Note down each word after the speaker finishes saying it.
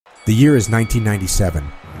The year is 1997.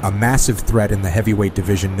 A massive threat in the heavyweight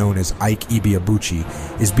division known as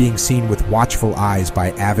Ibeabuchi is being seen with watchful eyes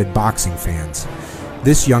by avid boxing fans.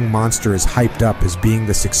 This young monster is hyped up as being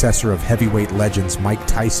the successor of heavyweight legends Mike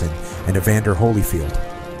Tyson and Evander Holyfield.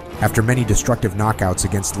 After many destructive knockouts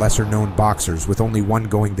against lesser-known boxers with only one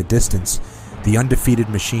going the distance, the undefeated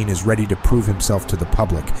machine is ready to prove himself to the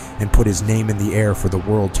public and put his name in the air for the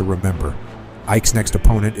world to remember. Ike's next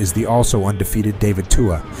opponent is the also undefeated David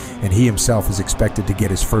Tua, and he himself is expected to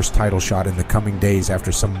get his first title shot in the coming days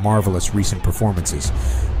after some marvelous recent performances.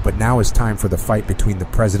 But now is time for the fight between the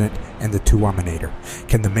president and the Tuaminator.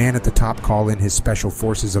 Can the man at the top call in his special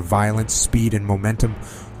forces of violence, speed, and momentum,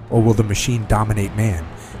 or will the machine dominate man,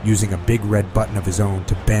 using a big red button of his own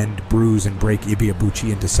to bend, bruise, and break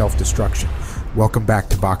Ibeabuchi into self-destruction? Welcome back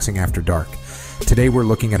to Boxing After Dark. Today we're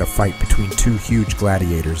looking at a fight between two huge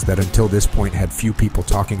gladiators that until this point had few people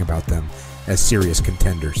talking about them as serious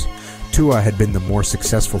contenders. Tua had been the more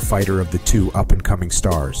successful fighter of the two up-and-coming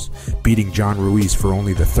stars, beating John Ruiz for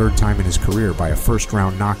only the third time in his career by a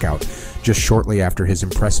first-round knockout just shortly after his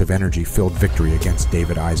impressive energy-filled victory against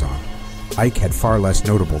David Izon. Ike had far less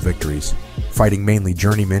notable victories, fighting mainly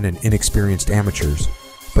journeymen and inexperienced amateurs,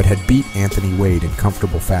 but had beat Anthony Wade in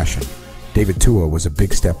comfortable fashion. David Tua was a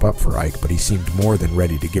big step up for Ike, but he seemed more than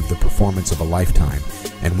ready to give the performance of a lifetime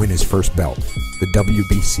and win his first belt, the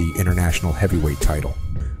WBC International Heavyweight title.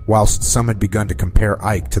 Whilst some had begun to compare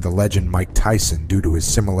Ike to the legend Mike Tyson due to his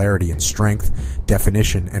similarity in strength,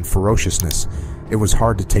 definition, and ferociousness, it was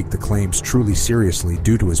hard to take the claims truly seriously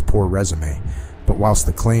due to his poor resume. But whilst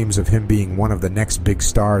the claims of him being one of the next big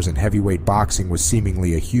stars in heavyweight boxing was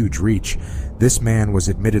seemingly a huge reach, this man was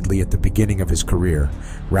admittedly at the beginning of his career,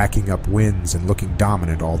 racking up wins and looking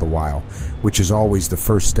dominant all the while, which is always the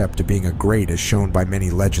first step to being a great as shown by many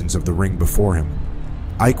legends of the ring before him.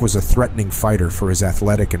 Ike was a threatening fighter for his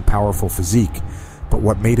athletic and powerful physique, but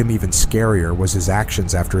what made him even scarier was his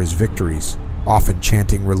actions after his victories, often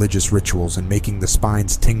chanting religious rituals and making the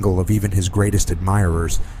spines tingle of even his greatest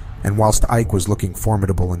admirers. And whilst Ike was looking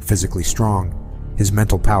formidable and physically strong, his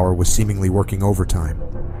mental power was seemingly working overtime.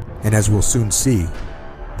 And as we'll soon see,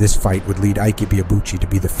 this fight would lead Ike Ibeabuchi to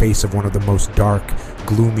be the face of one of the most dark,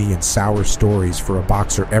 gloomy, and sour stories for a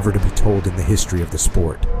boxer ever to be told in the history of the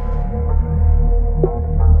sport.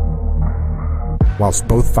 Whilst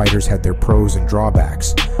both fighters had their pros and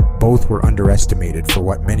drawbacks, both were underestimated for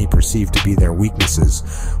what many perceived to be their weaknesses.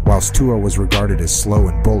 Whilst Tua was regarded as slow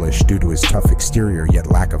and bullish due to his tough exterior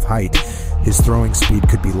yet lack of height, his throwing speed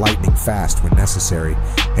could be lightning fast when necessary,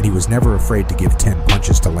 and he was never afraid to give 10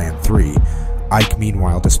 punches to land 3. Ike,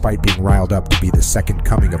 meanwhile, despite being riled up to be the second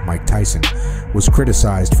coming of Mike Tyson, was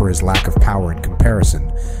criticized for his lack of power in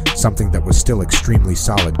comparison, something that was still extremely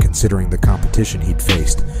solid considering the competition he'd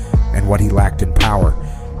faced, and what he lacked in power,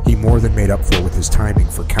 he more than made up for with his timing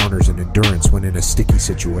for counters and endurance when in a sticky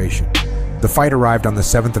situation. The fight arrived on the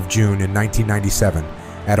 7th of June in 1997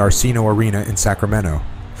 at Arsenio Arena in Sacramento.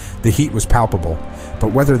 The heat was palpable,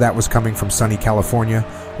 but whether that was coming from sunny California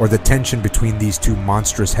or the tension between these two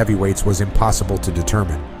monstrous heavyweights was impossible to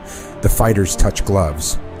determine. The fighters touch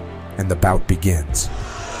gloves, and the bout begins.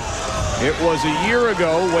 It was a year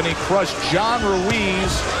ago when he crushed John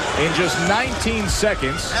Ruiz in just 19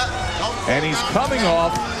 seconds, and he's coming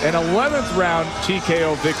off an 11th round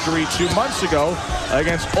TKO victory 2 months ago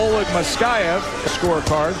against Oleg Maskayev.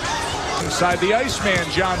 Scorecard inside the Iceman,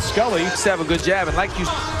 John Scully. Have a good jab, and like you.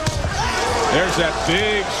 There's that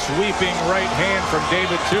big sweeping right hand from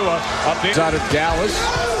David Tua up out of Dallas.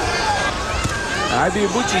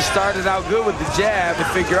 Ibeabuchi started out good with the jab to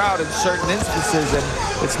figure out in certain instances, and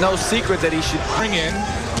it's no secret that he should bring in,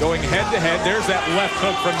 going head-to-head. There's that left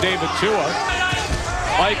hook from David Tua.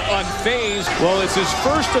 Ike unfazed. Well, it's his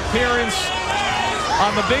first appearance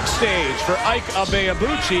on the big stage for Ike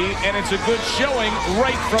Ibeabuchi, and it's a good showing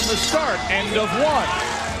right from the start. End of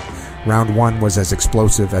 1. Round 1 was as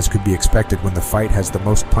explosive as could be expected when the fight has the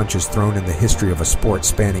most punches thrown in the history of a sport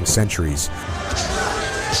spanning centuries.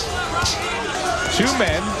 Two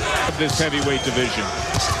men of this heavyweight division.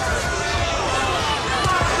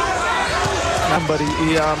 But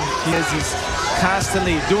he's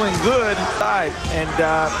constantly doing good and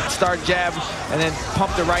start jab and then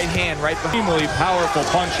pump the right hand right behind. Extremely powerful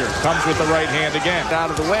puncher, comes with the right hand again. Out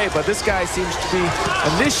of the way, but this guy seems to be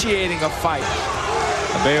initiating a fight.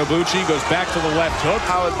 Ibeabuchi goes back to the left hook.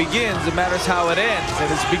 How it begins, it matters how it ends.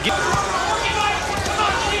 And it's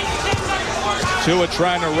Tua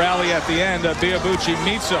trying to rally at the end. Ibeabuchi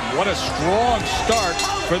meets him. What a strong start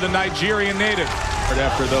for the Nigerian native.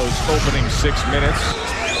 After those opening 6 minutes,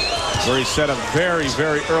 where he set a very,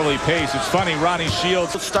 very early pace. It's funny, Ronnie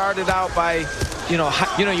Shields started out by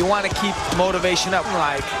you want to keep motivation up.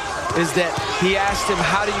 Like, is that he asked him,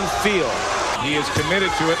 how do you feel? He is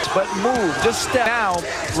committed to it. But move, just step now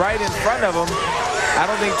right in front of him. I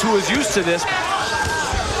don't think Tua's used to this.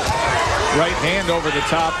 Right hand over the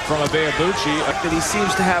top from Ibeabuchi. That he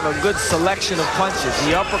seems to have a good selection of punches.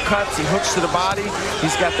 He uppercuts, he hooks to the body.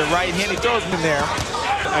 He's got the right hand, he throws him in there.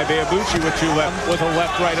 Ibeabuchi with with a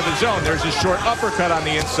left right of his own. There's a short uppercut on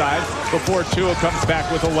the inside before Tua comes back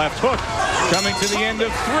with a left hook. Coming to the end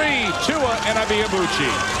of 3, Tua and Ibeabuchi.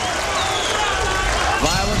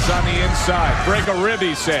 Violence on the inside. Break a rib,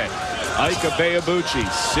 he said. Ike Ibeabuchi,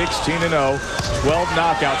 16-0, 12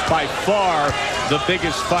 knockouts. By far the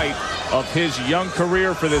biggest fight of his young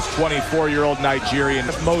career for this 24-year-old Nigerian.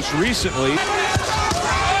 Most recently,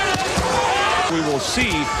 we will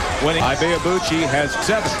see when Ibeabuchi has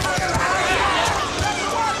 7.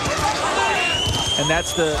 And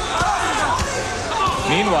that's the...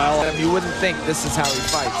 Meanwhile, you wouldn't think this is how he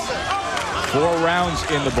fights. 4 rounds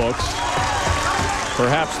in the books.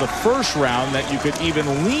 Perhaps the first round that you could even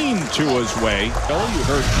lean Tua's way. You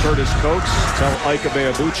heard Curtis Coates tell Ike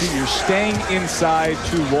Ibeabuchi, you're staying inside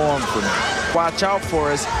too long for me. Watch out for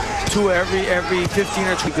us. Tua every 15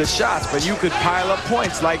 or 20 good shots, but you could pile up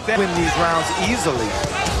points like that, win these rounds easily.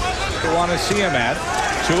 You want to see him at.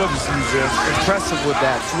 Tua is impressive with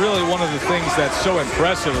that. It's really one of the things that's so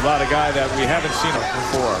impressive about a guy that we haven't seen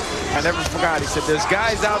before. I never forgot. He said, there's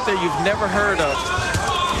guys out there you've never heard of.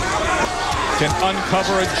 Can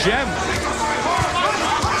uncover a gem.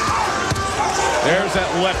 There's that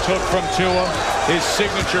left hook from Tua, his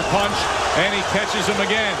signature punch, and he catches him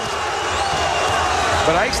again.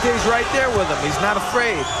 But Ike stays right there with him. He's not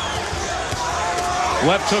afraid.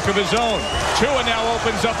 Left hook of his own. Tua now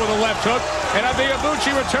opens up with a left hook, and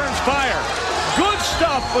Ibeabuchi returns fire. Good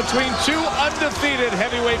stuff between 2 undefeated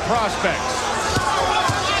heavyweight prospects.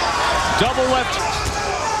 Double left.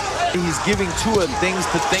 He's giving Tua things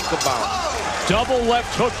to think about. Double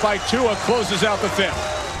left hook by Tua closes out the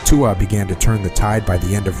 5th. Tua began to turn the tide by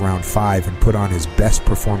the end of round 5 and put on his best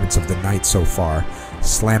performance of the night so far,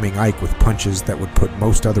 slamming Ike with punches that would put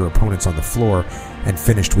most other opponents on the floor, and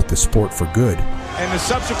finished with the sport for good. And the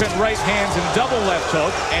subsequent right hands and double left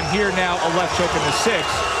hook, and here now a left hook in the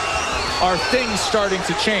 6th, are things starting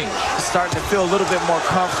to change. Starting to feel a little bit more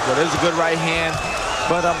comfortable. There's a good right hand.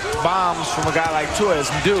 But bombs from a guy like Tua is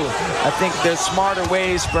due. I think there's smarter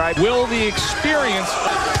ways for Will the experience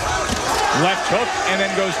left hook and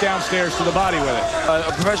then goes downstairs to the body with it.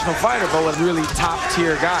 A professional fighter, but with really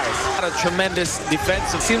top-tier guys. Not a tremendous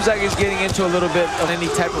defensive. Seems like he's getting into a little bit of any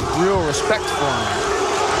type of real respect for him.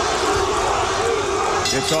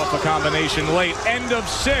 Gets off a combination late. End of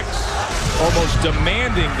 6. Almost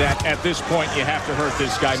demanding that at this point you have to hurt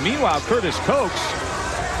this guy. Meanwhile, Curtis Coates,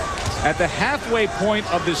 at the halfway point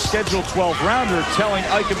of this scheduled 12-rounder, telling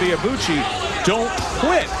Ike Ibeabuchi, don't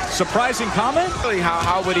quit. Surprising comment? Really,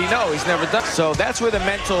 how would he know? He's never done. So that's where the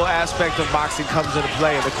mental aspect of boxing comes into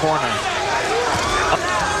play in the corner.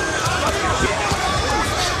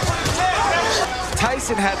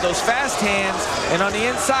 Tyson had those fast hands, and on the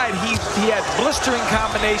inside, he had blistering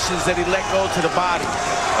combinations that he let go to the body.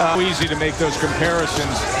 Easy to make those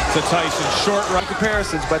comparisons to Tyson's short run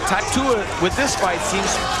comparisons, but Tua with this fight seems...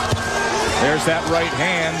 There's that right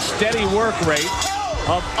hand, steady work rate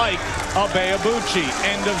of Ike Ibeabuchi.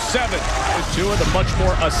 End of 7. Tua, the much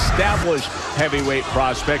more established heavyweight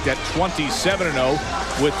prospect at 27-0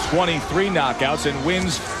 with 23 knockouts and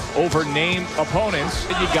wins over named opponents.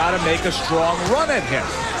 You got to make a strong run at him.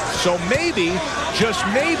 So maybe, just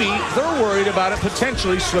maybe, they're worried about it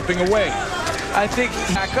potentially slipping away. I think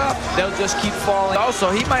back up, they'll just keep falling. Also,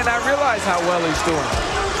 he might not realize how well he's doing.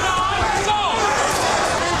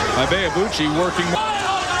 Ibeabuchi working.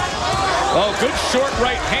 Oh, good short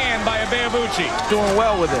right hand by Ibeabuchi. Doing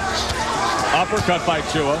well with it. Uppercut by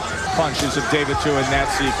Tua. Punches of David Tua in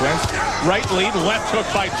that sequence. Right lead, left hook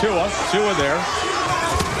by Tua. Tua there.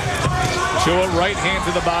 Tua right hand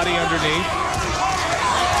to the body underneath.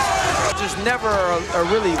 Just never a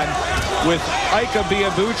really... With Ike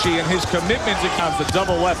Ibeabuchi and his commitment to count the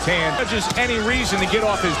double left hand. Just any reason to get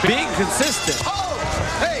off his... Being consistent.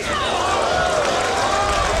 Hey!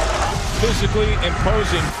 Physically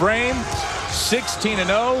imposing frame,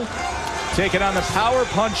 16-0, taking on the power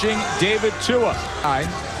punching David Tua.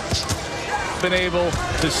 Been able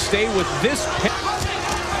to stay with this.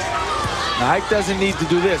 Now, Ike doesn't need to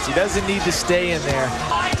do this. He doesn't need to stay in there.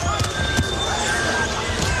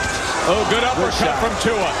 Oh, good uppercut from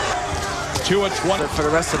Tua. Tua 20 for the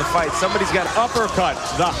rest of the fight. Somebody's got an uppercut.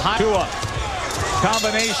 The high Tua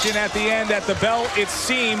combination at the end at the bell. It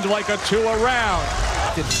seemed like a Tua round.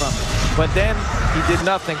 From it. But then he did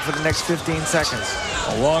nothing for the next 15 seconds.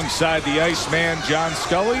 Alongside the Iceman, John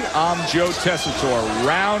Scully, I'm Joe Tessitore.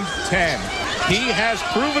 Round 10. He has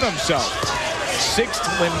proven himself. Sixth,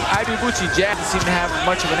 when Ibeabuchi didn't seem to have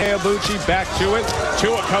much of an Ibeabuchi back to it.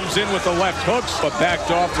 Tua comes in with the left hooks, but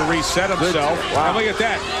backed off to reset himself. Wow. And look at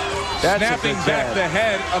that. That's snapping back the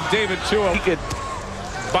head of David Tua. He could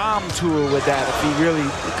bomb Tua with that if he really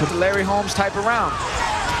could. Larry Holmes type around.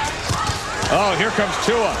 Oh, here comes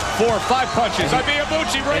Tua. 4 or 5 punches.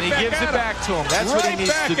 Ibeabuchi right back at him. And he gives it back to him. That's what he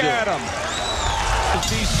needs to do. Right back at him.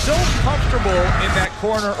 He's so comfortable in that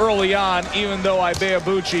corner early on, even though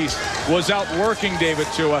Ibeabuchi was outworking David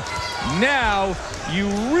Tua. Now, you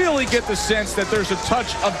really get the sense that there's a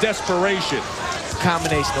touch of desperation.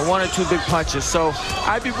 Combination of 1 or 2 big punches. So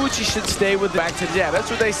Ibeabuchi should stay with the back to the jab. That's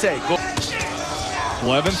what they say.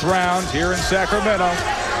 11th round here in Sacramento.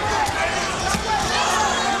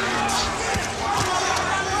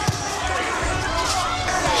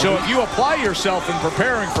 So if you apply yourself in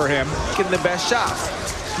preparing for him, getting the best shots,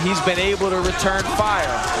 he's been able to return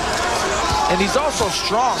fire. And he's also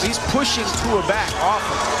strong. He's pushing Tua back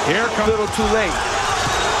often. Here comes a little too late.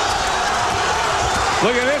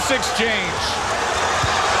 Look at this exchange.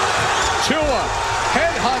 Tua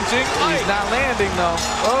head hunting. He's not landing though.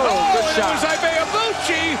 Oh, good shot. It was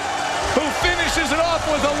Ibeabuchi who finishes it off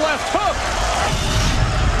with a left hook.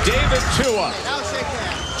 David Tua,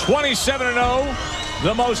 27-0.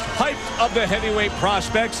 The most hyped of the heavyweight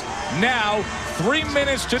prospects. Now 3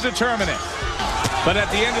 minutes to determine it. But at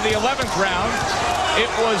the end of the 11th round, it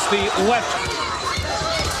was the left.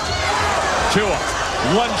 Tua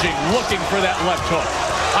lunging, looking for that left hook.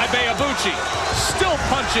 Ibeabuchi still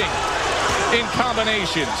punching in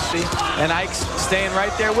combinations. And Ike's staying right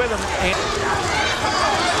there with him.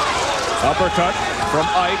 Uppercut from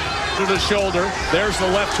Ike to the shoulder. There's the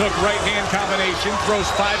left hook, right hand combination. Throws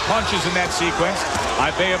 5 punches in that sequence.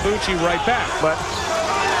 Ibeabuchi right back. But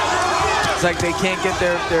it's like they can't get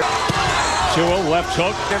their Tua left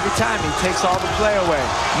hook. Every time he takes all the play away.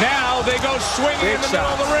 Now they go swinging in the middle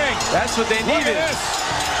of the ring. That's what they needed. Look at this.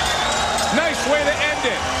 Nice way to end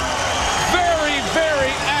it. Very,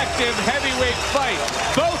 very active heavyweight fight.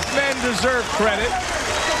 Both men deserve credit.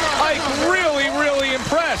 Ike really, really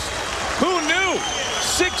impressed. Who knew?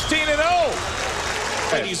 16-0.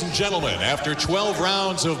 Ladies and gentlemen, after 12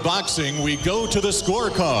 rounds of boxing, we go to the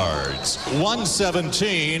scorecards.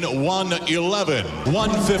 117, 111,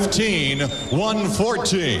 115,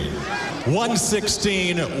 114,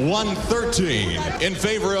 116, 113 in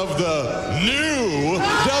favor of the new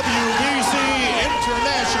WBC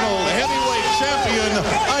International Heavyweight Champion,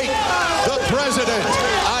 Ike, the President,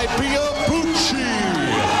 Ibeabuchi.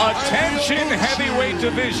 Attention heavyweight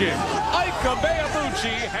division. Ike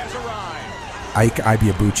Ibeabuchi has arrived. Ike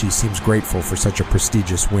Ibeabuchi seems grateful for such a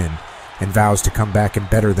prestigious win and vows to come back and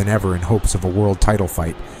better than ever in hopes of a world title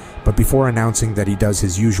fight. But before announcing that he does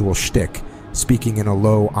his usual shtick, speaking in a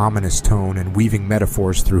low, ominous tone and weaving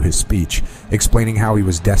metaphors through his speech, explaining how he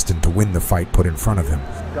was destined to win the fight put in front of him.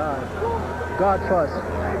 God first.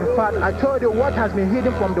 In fact, I told you what has been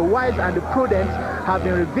hidden from the wise and the prudent have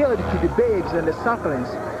been revealed to the babes and the sucklings.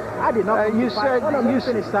 I did not I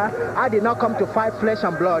did not come to fight flesh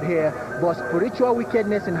and blood here, but spiritual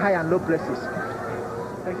wickedness in high and low places.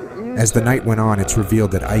 As the night went on, it's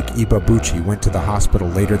revealed that Ike Ibeabuchi went to the hospital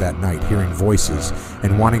later that night hearing voices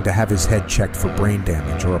and wanting to have his head checked for brain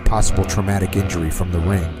damage or a possible traumatic injury from the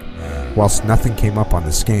ring. Whilst nothing came up on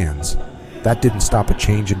the scans, that didn't stop a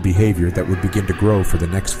change in behavior that would begin to grow for the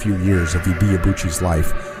next few years of Ibeabuchi's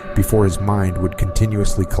life before his mind would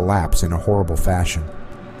continuously collapse in a horrible fashion.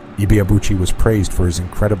 Ibeabuchi was praised for his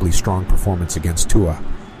incredibly strong performance against Tua,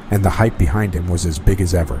 and the hype behind him was as big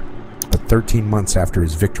as ever. But 13 months after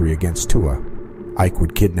his victory against Tua, Ike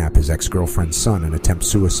would kidnap his ex-girlfriend's son and attempt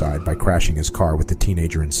suicide by crashing his car with the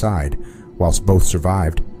teenager inside. Whilst both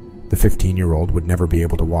survived, the 15-year-old would never be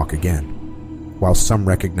able to walk again. While some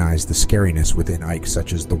recognize the scariness within Ike,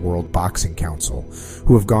 such as the World Boxing Council,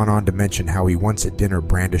 who have gone on to mention how he once at dinner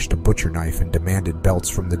brandished a butcher knife and demanded belts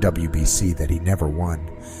from the WBC that he never won.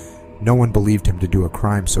 No one believed him to do a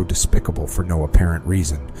crime so despicable for no apparent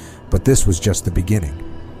reason, but this was just the beginning.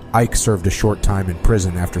 Ike served a short time in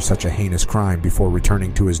prison after such a heinous crime before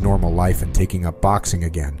returning to his normal life and taking up boxing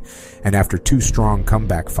again, and after 2 strong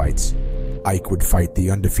comeback fights, Ike would fight the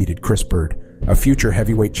undefeated Chris Bird, a future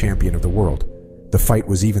heavyweight champion of the world. The fight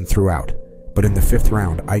was even throughout, but in the 5th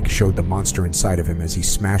round, Ike showed the monster inside of him as he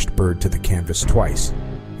smashed Bird to the canvas twice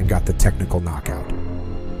and got the technical knockout.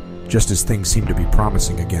 Just as things seemed to be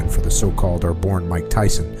promising again for the so-called or born Mike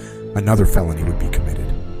Tyson, another felony would be committed.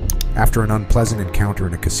 After an unpleasant encounter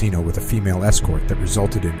in a casino with a female escort that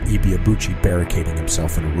resulted in Ibeabuchi barricading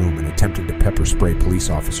himself in a room and attempting to pepper spray police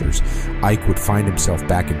officers, Ike would find himself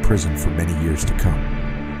back in prison for many years to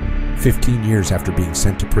come. 15 years after being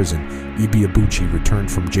sent to prison, Ibeabuchi returned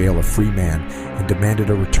from jail a free man and demanded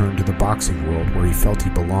a return to the boxing world where he felt he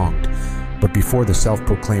belonged. But before the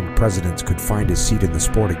self-proclaimed president could find his seat in the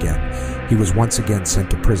sport again, he was once again sent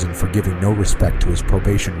to prison for giving no respect to his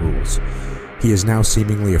probation rules. He is now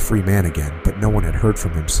seemingly a free man again, but no one had heard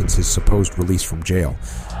from him since his supposed release from jail.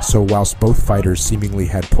 So whilst both fighters seemingly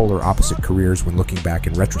had polar opposite careers when looking back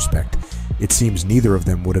in retrospect, it seems neither of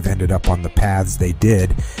them would have ended up on the paths they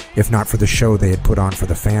did if not for the show they had put on for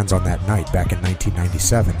the fans on that night back in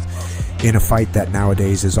 1997, in a fight that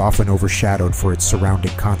nowadays is often overshadowed for its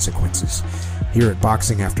surrounding consequences. Here at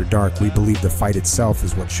Boxing After Dark, we believe the fight itself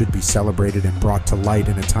is what should be celebrated and brought to light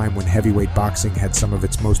in a time when heavyweight boxing had some of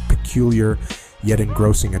its most peculiar yet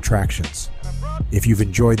engrossing attractions. If you've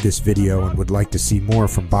enjoyed this video and would like to see more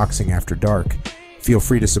from Boxing After Dark, feel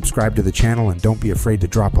free to subscribe to the channel and don't be afraid to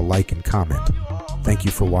drop a like and comment. Thank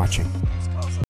you for watching.